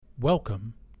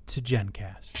Welcome to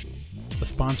GenCast, a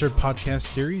sponsored podcast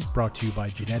series brought to you by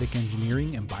Genetic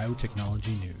Engineering and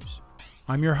Biotechnology News.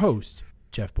 I'm your host,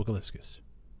 Jeff Bukaliskas.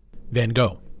 Van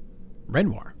Gogh,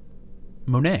 Renoir,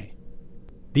 Monet.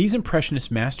 These Impressionist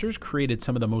masters created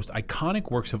some of the most iconic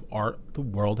works of art the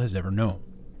world has ever known.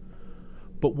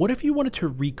 But what if you wanted to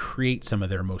recreate some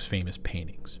of their most famous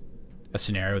paintings? A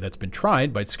scenario that's been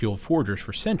tried by skilled forgers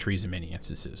for centuries in many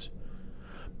instances.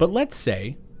 But let's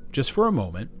say, just for a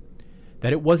moment,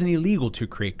 that it wasn't illegal to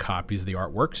create copies of the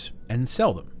artworks and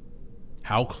sell them.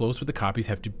 How close would the copies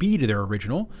have to be to their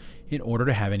original in order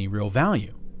to have any real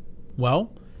value?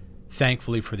 Well,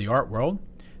 thankfully for the art world,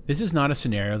 this is not a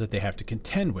scenario that they have to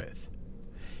contend with.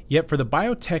 Yet for the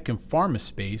biotech and pharma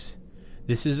space,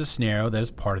 this is a scenario that is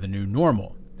part of the new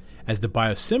normal, as the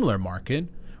biosimilar market,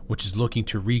 which is looking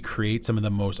to recreate some of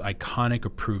the most iconic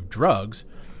approved drugs,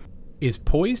 is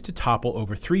poised to topple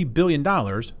over $3 billion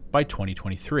by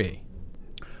 2023.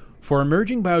 For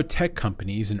emerging biotech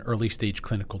companies in early-stage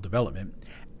clinical development,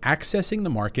 accessing the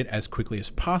market as quickly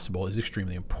as possible is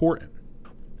extremely important.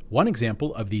 One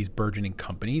example of these burgeoning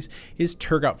companies is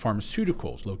Turgot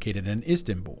Pharmaceuticals, located in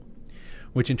Istanbul,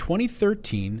 which in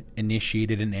 2013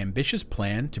 initiated an ambitious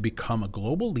plan to become a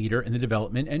global leader in the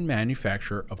development and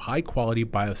manufacture of high-quality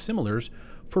biosimilars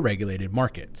for regulated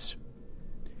markets.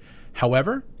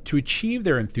 However, to achieve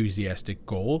their enthusiastic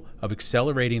goal of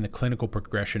accelerating the clinical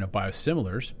progression of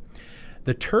biosimilars,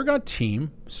 the Turgot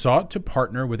team sought to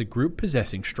partner with a group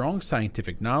possessing strong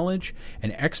scientific knowledge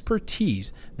and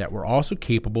expertise that were also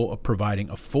capable of providing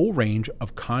a full range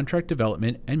of contract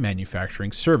development and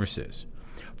manufacturing services,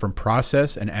 from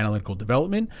process and analytical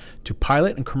development to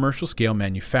pilot and commercial scale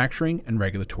manufacturing and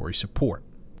regulatory support.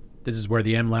 This is where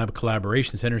the MLab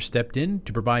Collaboration Center stepped in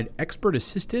to provide expert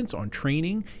assistance on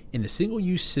training in the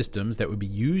single-use systems that would be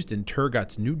used in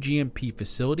Turgot's new GMP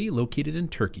facility located in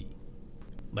Turkey.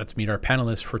 Let's meet our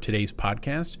panelists for today's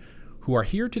podcast, who are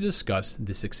here to discuss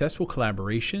the successful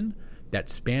collaboration that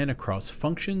span across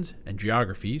functions and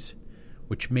geographies,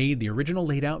 which made the original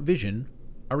laid-out vision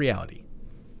a reality.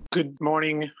 Good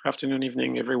morning, afternoon,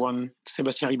 evening, everyone.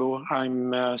 Sébastien Ribaud.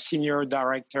 I'm a Senior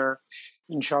Director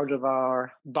in charge of our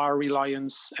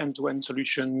BioReliance end-to-end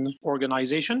solution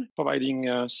organization, providing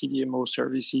CDMO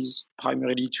services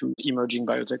primarily to emerging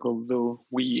biotech, although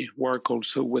we work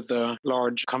also with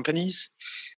large companies.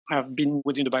 I've been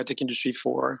within the biotech industry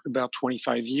for about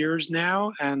 25 years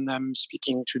now, and I'm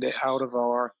speaking today out of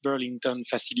our Burlington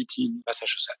facility in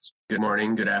Massachusetts. Good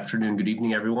morning, good afternoon, good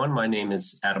evening, everyone. My name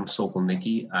is Adam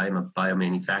Sokolnicki. I'm a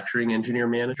biomanufacturing engineer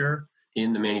manager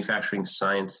in the Manufacturing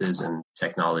Sciences and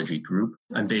Technology Group.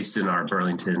 I'm based in our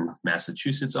Burlington,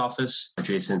 Massachusetts office,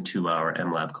 adjacent to our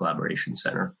MLab Collaboration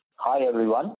Center. Hi,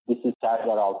 everyone. This is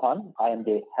Serdar Alpan. I am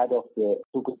the head of the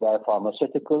Turgut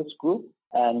Biopharmaceuticals Group,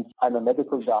 and I'm a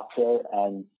medical doctor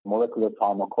and molecular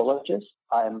pharmacologist.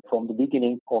 I am from the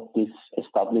beginning of this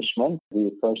establishment.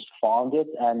 We first founded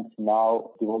and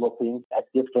now developing at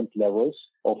different levels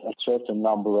of a certain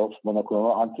number of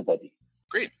monoclonal antibodies.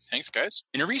 Great. Thanks, guys.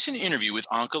 In a recent interview with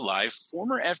OncoLive,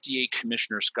 former FDA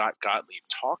Commissioner Scott Gottlieb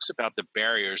talks about the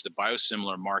barriers the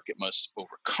biosimilar market must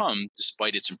overcome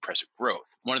despite its impressive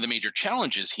growth. One of the major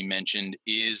challenges he mentioned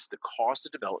is the cost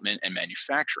of development and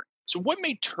manufacturing. So what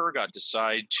made Turgot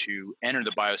decide to enter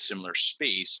the biosimilar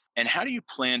space, and how do you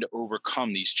plan to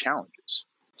overcome these challenges?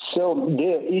 So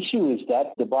the issue is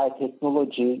that the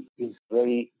biotechnology is a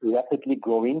very rapidly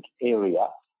growing area,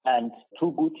 and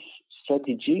Turgot's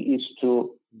strategy is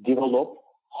to develop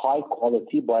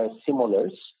high-quality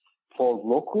biosimilars for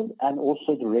local and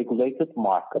also the regulated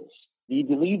markets. We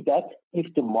believe that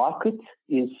if the market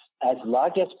is as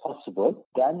large as possible,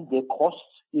 then the cost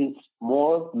is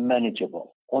more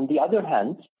manageable. On the other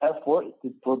hand, therefore,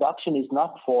 the production is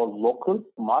not for local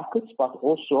markets, but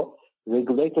also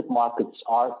regulated markets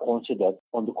are considered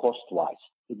on the cost-wise.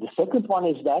 The second one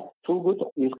is that Turgut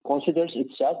considers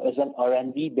itself as an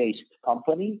R&D-based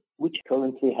company, which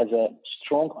currently has a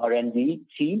strong R&D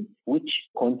team, which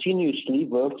continuously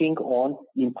working on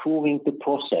improving the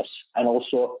process and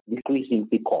also decreasing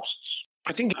the costs.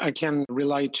 I think I can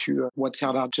relate to what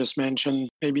Serdar just mentioned,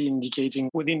 maybe indicating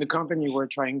within the company we're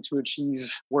trying to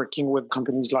achieve working with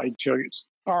companies like Turgut.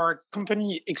 Our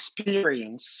company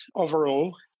experience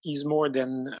overall is more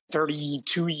than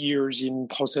 32 years in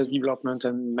process development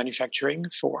and manufacturing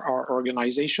for our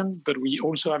organization, but we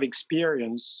also have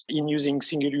experience in using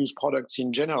single-use products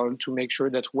in general to make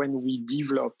sure that when we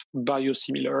develop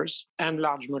biosimilars and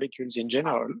large molecules in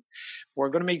general, we're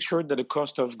going to make sure that the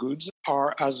cost of goods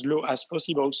are as low as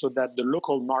possible so that the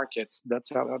local markets that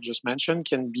Serdar just mentioned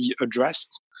can be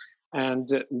addressed and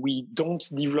we don't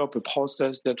develop a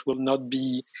process that will not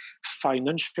be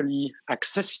financially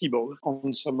accessible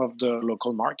on some of the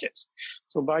local markets.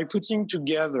 So by putting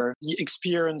together the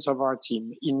experience of our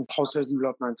team in process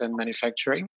development and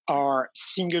manufacturing, our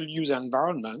single-use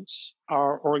environment,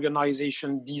 our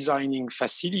organization designing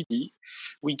facility,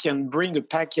 we can bring a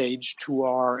package to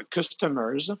our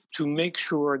customers to make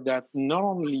sure that not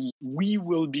only we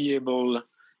will be able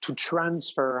to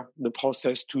transfer the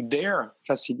process to their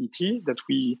facility that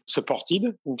we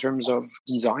supported in terms of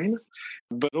design,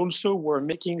 but also we're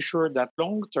making sure that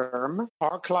long-term,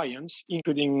 our clients,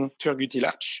 including Turgut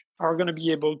İlaç, are going to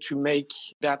be able to make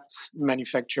that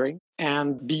manufacturing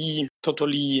and be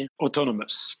totally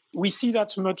autonomous. We see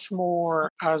that much more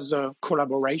as a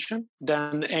collaboration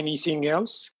than anything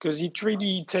else, because it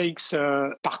really takes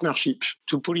a partnership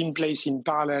to put in place in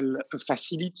parallel a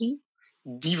facility,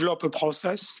 develop a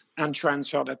process, and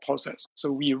transfer that process.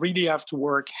 So we really have to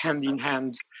work hand in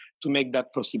hand to make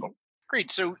that possible.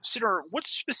 Great. So, Sridhar, what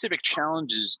specific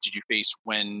challenges did you face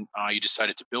when you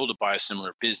decided to build a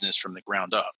biosimilar business from the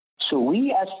ground up? So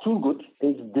we as Turgut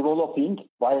is developing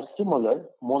biosimilar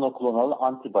monoclonal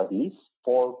antibodies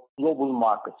for global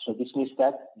markets. So this means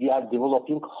that we are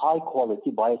developing high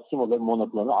quality biosimilar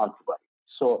monoclonal antibodies.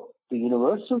 So the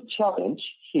universal challenge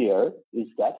here is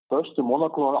that first, the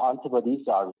monoclonal antibodies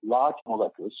are large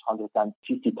molecules,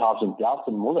 150,000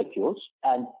 Dalton molecules.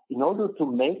 And in order to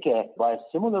make a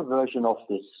biosimilar version of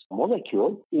this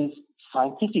molecule is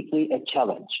scientifically a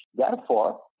challenge.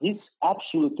 Therefore, this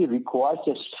absolutely requires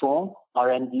a strong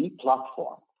R&D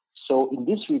platform. So in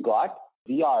this regard,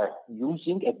 we are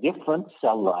using a different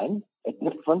cell line, a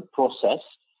different process,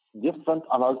 different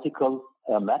analytical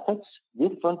methods,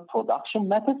 different production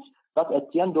methods. But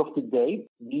at the end of the day,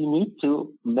 we need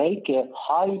to make a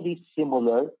highly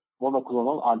similar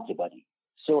monoclonal antibody.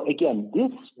 So again,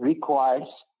 this requires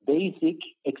basic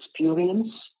experience,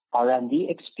 R&D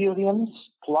experience,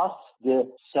 plus the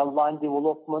cell line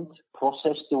development,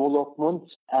 process development,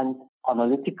 and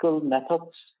analytical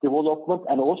methods development,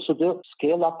 and also the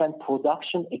scale-up and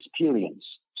production experience.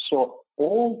 So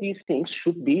all these things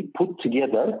should be put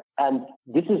together, and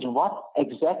this is what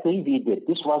exactly we did.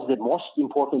 This was the most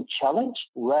important challenge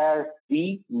where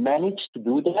we managed to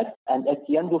do that, and at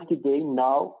the end of the day,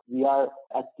 now we are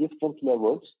at different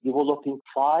levels developing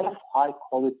 5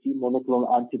 high-quality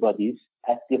monoclonal antibodies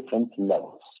at different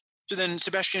levels. So then,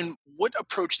 Sebastian, what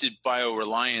approach did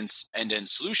BioReliance End-to-End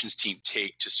Solutions team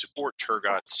take to support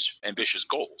Turgut's ambitious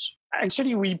goals?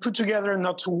 Actually, we put together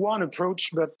not one approach,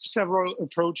 but several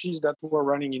approaches that were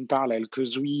running in parallel,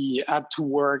 because we had to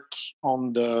work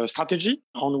on the strategy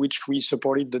on which we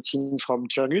supported the team from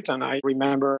Turgut. And I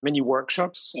remember many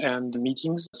workshops and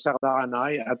meetings Serdar and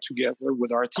I had together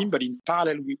with our team, but in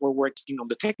parallel, we were working on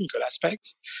the technical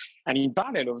aspects. And in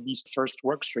parallel of these first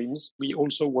work streams, we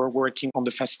also were working on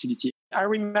the facility. I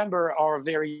remember our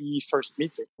very first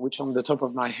meeting, which on the top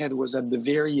of my head was at the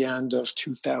very end of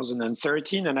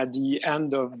 2013 and at the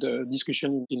end of the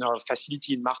discussion in our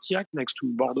facility in Martillac next to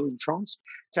Bordeaux in France.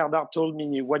 Serdar told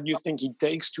me, what do you think it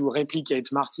takes to replicate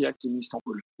Martillac in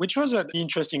Istanbul? Which was an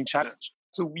interesting challenge.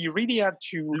 So we really had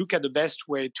to look at the best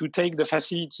way to take the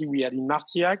facility we had in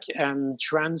Martillac and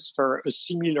transfer a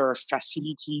similar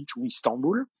facility to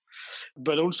Istanbul,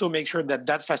 but also make sure that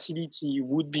that facility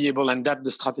would be able, and that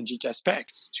the strategic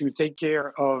aspects, to take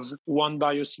care of 1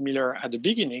 biosimilar at the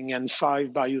beginning and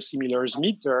 5 biosimilars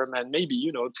midterm, and maybe,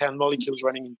 10 molecules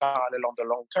running in parallel on the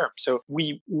long term. So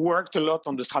we worked a lot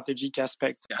on the strategic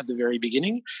aspect at the very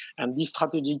beginning. And this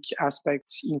strategic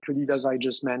aspect included, as I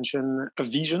just mentioned, a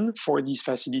vision for this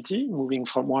facility, moving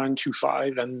from 1 to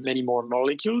 5 and many more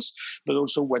molecules, but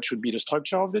also what should be the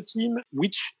structure of the team,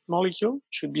 which molecule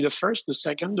should be the first, the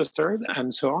second, the third,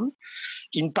 and so on.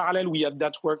 In parallel, we had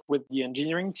that work with the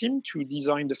engineering team to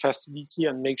design the facility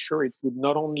and make sure it would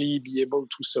not only be able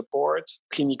to support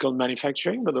clinical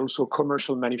manufacturing, but also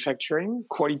commercial manufacturing,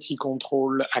 quality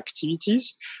control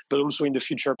activities, but also in the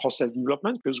future process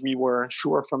development, because we were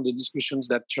sure from the discussions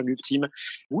that Turgut team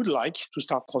would like to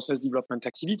start process development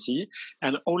activity,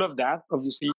 and all of that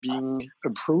obviously being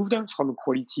approved from a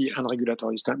quality and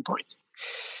regulatory standpoint.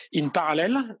 In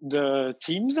parallel, the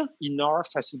teams in our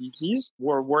facilities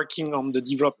were working on the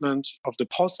development of the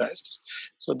process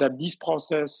so that this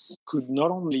process could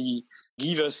not only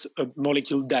give us a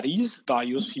molecule that is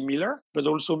biosimilar, but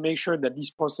also make sure that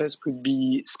this process could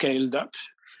be scaled up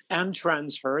and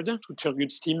transferred to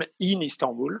Turgut's team in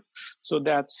Istanbul, so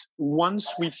that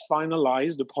once we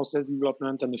finalize the process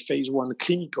development and the phase 1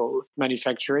 clinical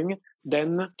manufacturing,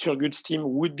 then Turgut's team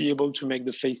would be able to make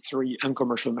the phase 3 and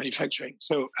commercial manufacturing.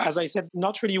 So as I said,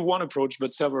 not really one approach,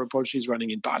 but several approaches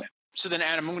running in parallel. So then,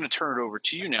 Adam, I'm going to turn it over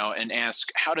to you now and ask,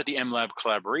 how did the MLab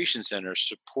Collaboration Center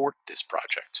support this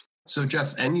project? So,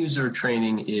 Jeff, end user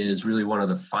training is really one of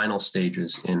the final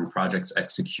stages in project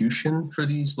execution for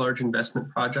these large investment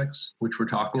projects, which we're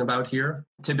talking about here.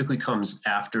 It typically comes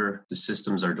after the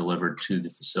systems are delivered to the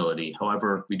facility.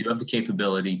 However, we do have the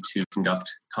capability to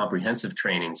conduct comprehensive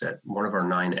trainings at one of our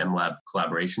 9 MLab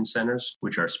collaboration centers,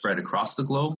 which are spread across the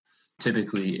globe,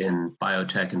 typically in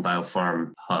biotech and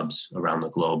biopharm hubs around the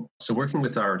globe. So working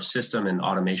with our system and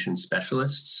automation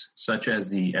specialists, such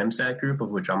as the MSAT group,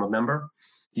 of which I'm a member,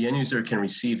 the end user can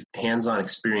receive hands-on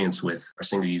experience with our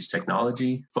single-use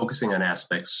technology, focusing on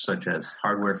aspects such as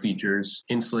hardware features,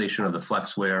 installation of the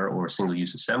Flexware or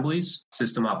single-use assemblies,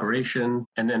 system operation,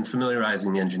 and then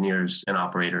familiarizing the engineers and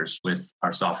operators with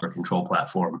our software control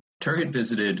platform. Turgut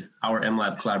visited our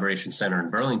MLab Collaboration Center in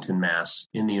Burlington, Mass.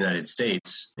 In the United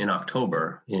States in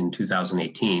October in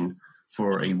 2018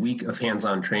 for a week of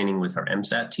hands-on training with our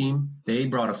MSAT team. They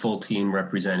brought a full team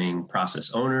representing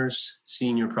process owners,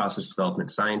 senior process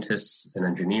development scientists and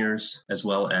engineers, as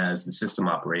well as the system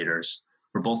operators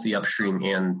for both the upstream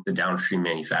and the downstream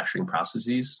manufacturing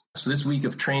processes. So this week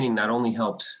of training not only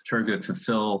helped Turgut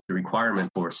fulfill the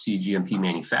requirement for CGMP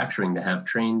manufacturing to have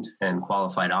trained and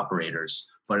qualified operators,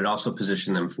 but it also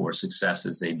positioned them for success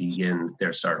as they begin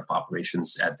their startup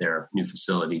operations at their new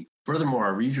facility. Furthermore,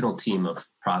 our regional team of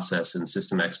process and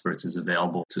system experts is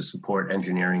available to support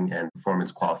engineering and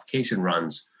performance qualification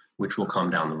runs, which will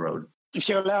come down the road. If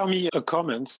you allow me a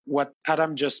comment, what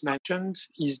Adam just mentioned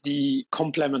is the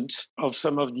complement of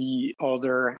some of the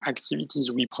other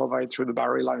activities we provide through the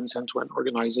BioReliance end-to-end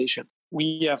organization.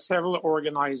 We have several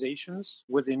organizations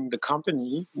within the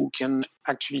company who can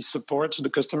actually support the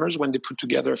customers when they put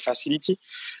together a facility.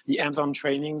 The hands-on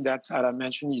training that Adam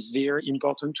mentioned is very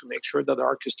important to make sure that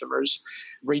our customers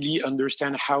really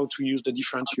understand how to use the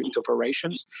different unit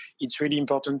operations. It's really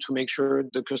important to make sure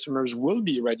the customers will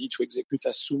be ready to execute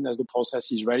as soon as the process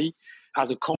is ready. As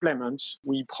a complement,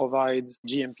 we provide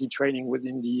GMP training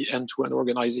within the end-to-end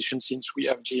organization since we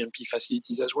have GMP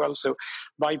facilities as well. So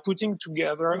by putting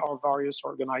together our various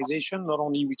organizations, not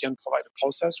only we can provide a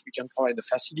process, we can provide a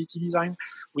facility design,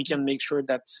 we can make sure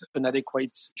that an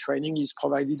adequate training is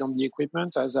provided on the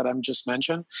equipment, as Adam just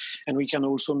mentioned, and we can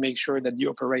also make sure that the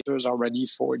operators are ready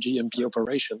for GMP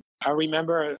operation. I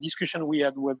remember a discussion we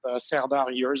had with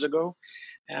Serdar years ago,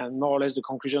 and more or less the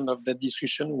conclusion of that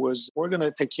discussion was we're going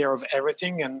to take care of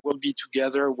everything and we'll be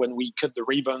together when we cut the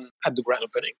ribbon at the grand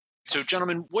opening. So,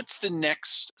 gentlemen, what's the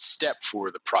next step for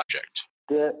the project?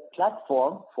 The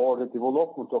platform for the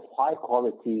development of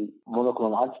high-quality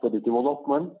monoclonal antibody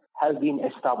development has been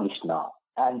established now.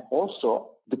 And also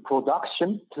the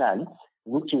production plant,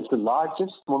 which is the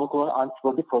largest monoclonal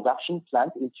antibody production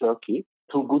plant in Turkey,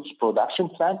 Turgut's production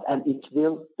plant, and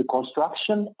the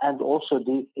construction and also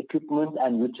the equipment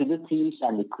and utilities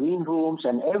and the clean rooms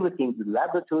and everything, the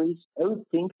laboratories,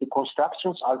 everything, the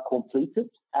constructions are completed.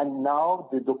 And now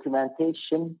the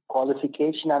documentation,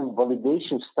 qualification and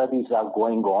validation studies are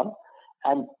going on.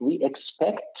 And we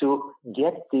expect to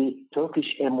get the Turkish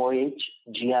MOH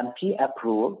GMP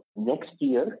approval next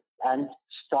year and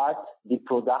start the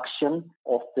production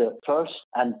of the first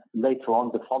and later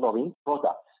on the following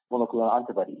products, monoclonal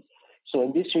antibodies. So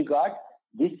in this regard,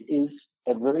 this is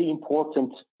a very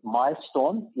important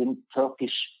milestone in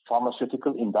Turkish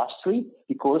pharmaceutical industry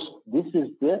because this is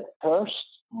the first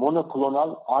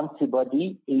monoclonal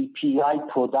antibody API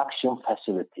production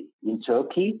facility in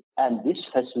Turkey. And this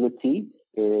facility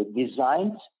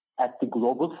designed at the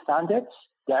global standards,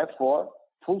 therefore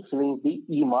fulfilling the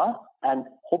EMA and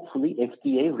hopefully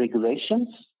FDA regulations,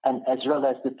 and as well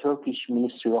as the Turkish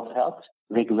Ministry of Health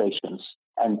regulations.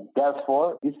 And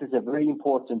therefore, this is a very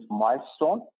important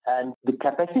milestone. And the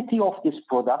capacity of this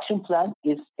production plant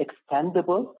is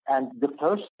extendable. And the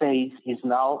first phase is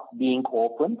now being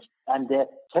opened. And the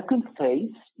second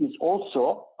phase is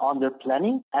also under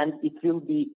planning. And it will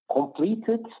be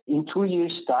completed in 2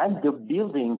 years' time. The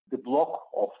building, the block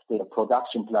of the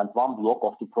production plant, one block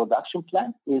of the production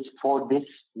plant is for this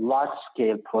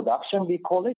large-scale production, we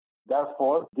call it.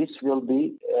 Therefore, this will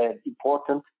be an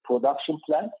important production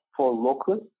plant for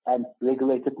local and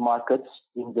regulated markets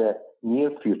in the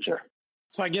near future.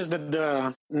 So I guess that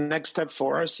the next step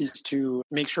for us is to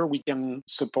make sure we can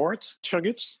support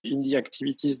Turgut in the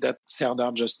activities that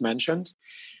Serdar just mentioned.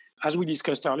 as we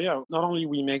discussed earlier, not only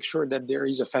we make sure that there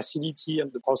is a facility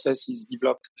and the process is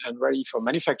developed and ready for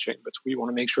manufacturing, but we want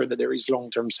to make sure that there is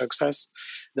long-term success,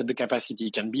 that the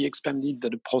capacity can be expanded,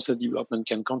 that the process development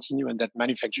can continue, and that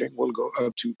manufacturing will go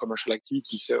up to commercial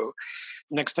activity. So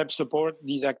Next Step support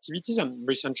these activities. And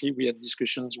recently we had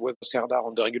discussions with Serdar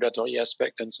on the regulatory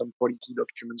aspect and some quality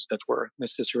documents that were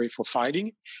necessary for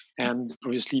filing. And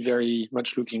obviously very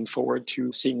much looking forward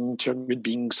to seeing Termit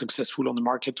being successful on the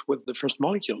market with the first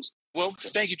molecules. Well,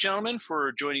 thank you, gentlemen,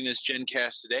 for joining this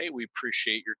GenCast today. We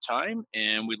appreciate your time,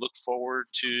 and we look forward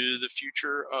to the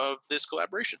future of this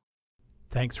collaboration.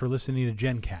 Thanks for listening to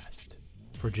GenCast.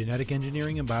 For genetic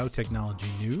engineering and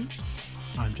biotechnology news,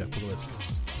 I'm Jeff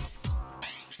Pogliskas.